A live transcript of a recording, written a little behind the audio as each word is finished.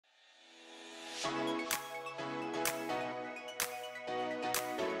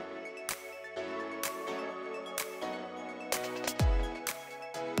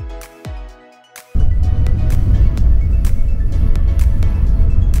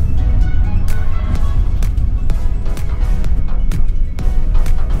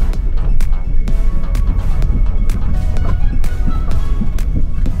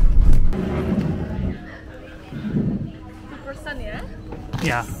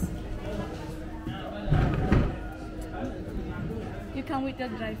Yeah. You come with your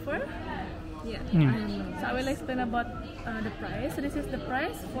driver? Yeah. So I will explain about the price. So this is the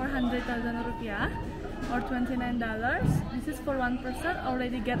price, 400,000 rupiah or $29. This is for one person,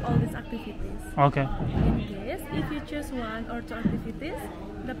 already get all these activities. Okay. In case, if you choose one or two activities,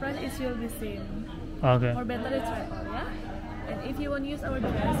 the price is will be same. Okay. Or better it's right all, yeah? And if you want to use our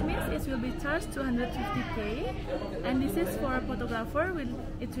terrace means it will be charged 250k, and this is for a photographer,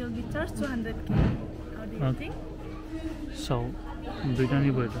 it will be charged 200k. How do you think? So,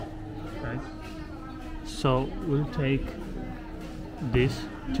 Brittany would, right? So we'll take this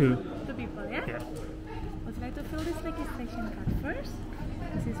to two people, yeah? Yeah. Would you like to fill this registration card first?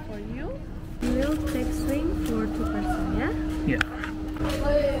 This is for you. We'll take swing for 2 person, yeah? Yeah.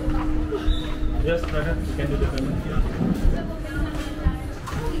 Just brother, you can do the payment here.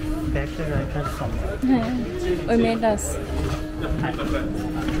 Back there I have some. We made us.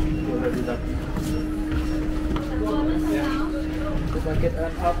 Kita get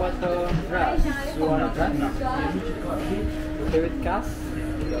an apa atau grass? You want grass? Okay with cash?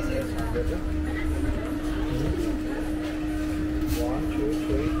 One, two,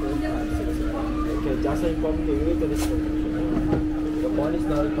 three, four, five, six, seven. Okay, just inform you to this one. The point is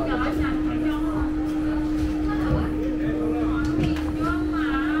not refundable.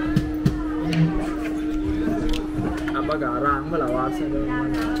 Apa garang melawas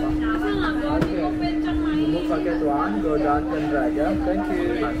dengan apa? Okay. Remove packet one, go down and drag. Yeah? Thank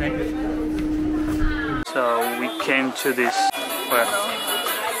you. Thank you. So we came to this where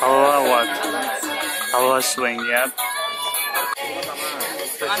Aloha what? Aloha Swing, yeah.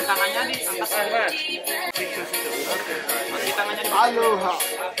 Tangannya diangkat aja. Aloha.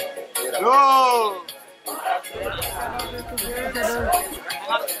 Go.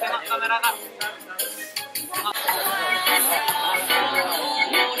 Tengok kamera kak.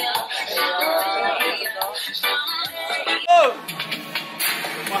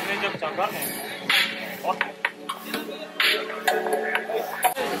 Wah, ini jam jangkarnya. Wah.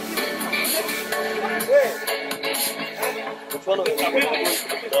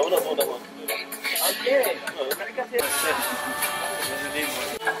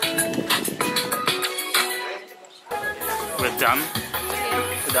 We're done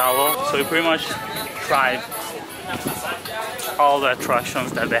with Aloha, so we pretty much tried all the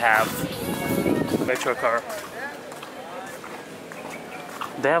attractions that they have. Metro car.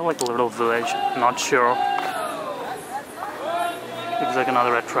 They have like a little village, not sure. It's like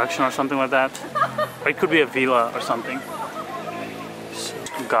another attraction or something like that. Or it could be a villa or something.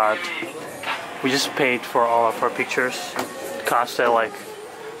 God, we just paid for all of our pictures. It costed like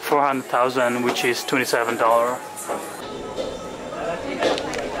 400,000, which is $27.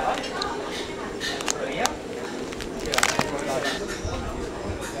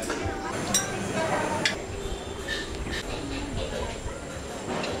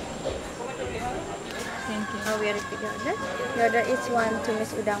 We repeat the order. The order is 1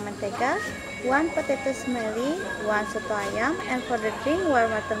 tumis udang mentega, 1 potato smelly, 1 soto ayam, and for the drink 1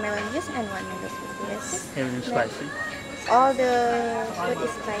 watermelon juice and 1 mango smoothies. Everything spicy. All the food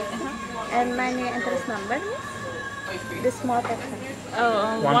is spicy. And my new entrance number, the small pepper.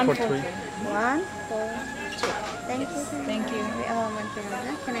 Oh, 1 for 3. 1, 4, 3. Thank you. Thank you. We all want to know.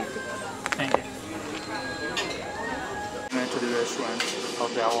 Can I take? Thank you. We went to the restaurant of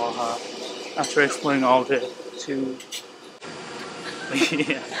the Aloha. After exploring all the two,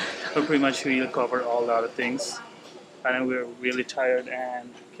 yeah, we pretty much really covered all the other things. And then we were really tired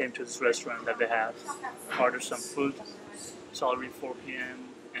and came to this restaurant that they have. Ordered some food. It's already 4 p.m.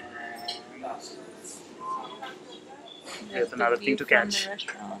 and there's another thing to catch.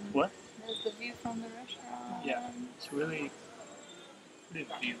 What? There's the view from the restaurant. Yeah, it's really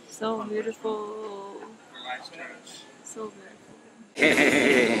beautiful. So beautiful. Nice church. So beautiful.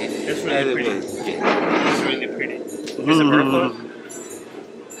 It's really pretty. It's really pretty. Is it purple?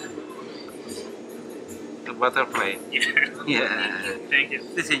 The butterfly. Yeah. Yeah. Thank you.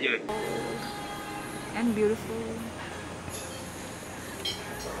 This is you. And beautiful.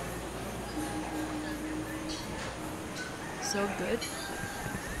 So good.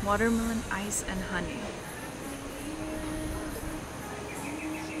 Watermelon ice and honey.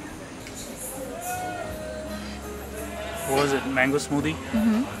 what was it, mango smoothie?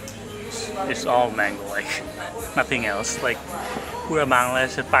 It's all mango, like nothing else. Like pura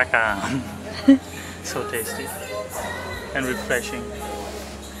Bangladesh pakam. So tasty and refreshing. Potato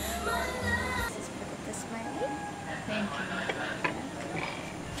smiley. Thank you.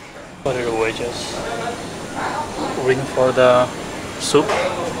 Potato wedges. Ring for the soup.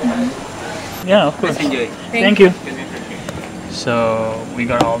 Yeah, of course. Thank you. So we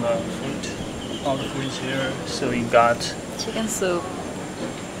got all the food. All the food is here. So we got Chicken soup.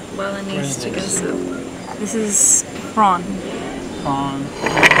 Balinese chicken soup. This is prawn. prawn,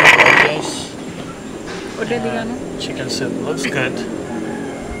 wedges, And chicken soup. Looks good.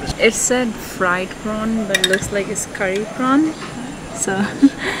 it said fried prawn, but it looks like it's curry prawn. So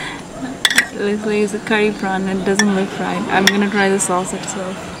it looks like it's a curry prawn. It doesn't look fried. I'm gonna try the sauce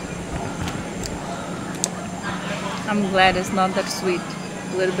itself. I'm glad it's not that sweet.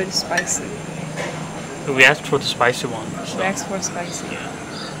 A little bit spicy. We asked for the spicy one. So. We asked for spicy.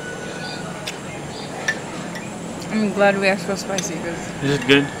 I'm glad we asked for spicy because Is it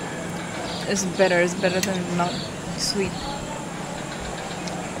good? it's better. It's better than not sweet.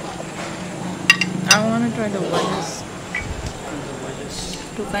 I want to try the wedges.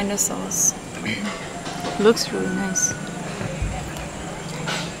 To kind of sauce. Looks really nice.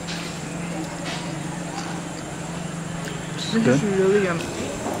 This Good. is really yummy.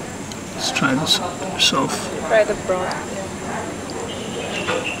 Let's try this yourself. Try the broth.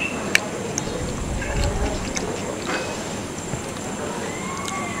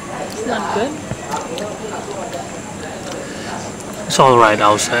 It's not good. It's alright,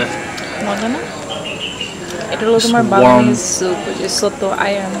 I'll say. Magana? Ito luto It's more warm. Balinese soup, which is soto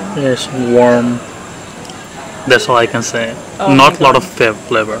ayam. Yes, warm. That's all I can say. Oh Not my a lot God. of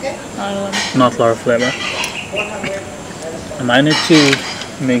flavor. I Not a lot of flavor. And I need to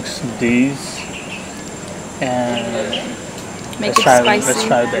mix these and Make let's it try, spicy. let's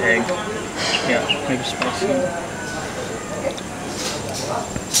try the egg. Yeah, make it spicy.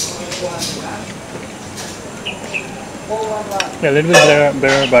 Yeah, a little bit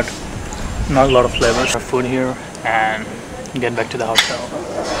better, but not a lot of flavors. Our food here and get back to the hotel.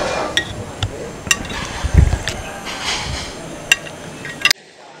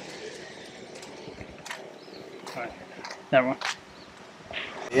 Alright, that one.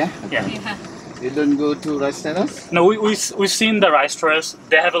 Yeah? Yeah. You don't go to rice terrace? No, we've seen the rice terrace.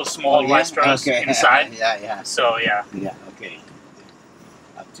 They have a small yeah? rice terrace Okay. inside. yeah. So yeah. Yeah, okay.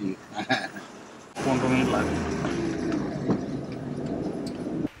 Up to you. 1 minute left.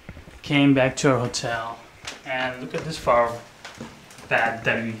 Came back to our hotel and look at this flower bed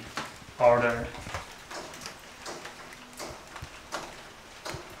that we ordered.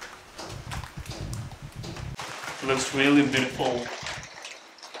 It looks really beautiful.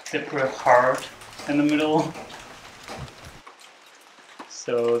 They put a heart in the middle.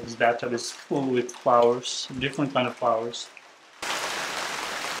 So this bathtub is full with flowers, different kind of flowers.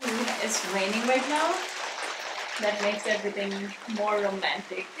 It's raining right now. That makes everything more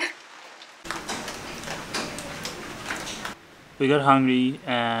romantic. We got hungry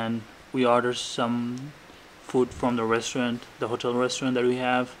and we ordered some food from the restaurant, the hotel restaurant that we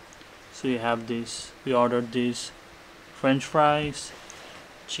have. So you have this. We ordered these French fries,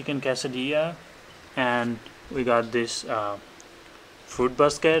 chicken quesadilla, and we got this fruit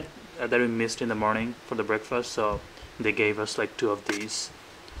basket that we missed in the morning for the breakfast. So they gave us like 2 of these.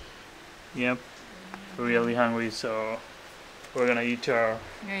 Yep, really hungry, so we're gonna eat our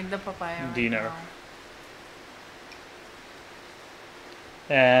The papaya dinner. right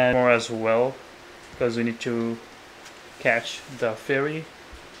And more as well, because we need to catch the ferry,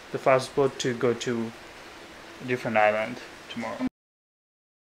 the fast boat to go to a different island tomorrow.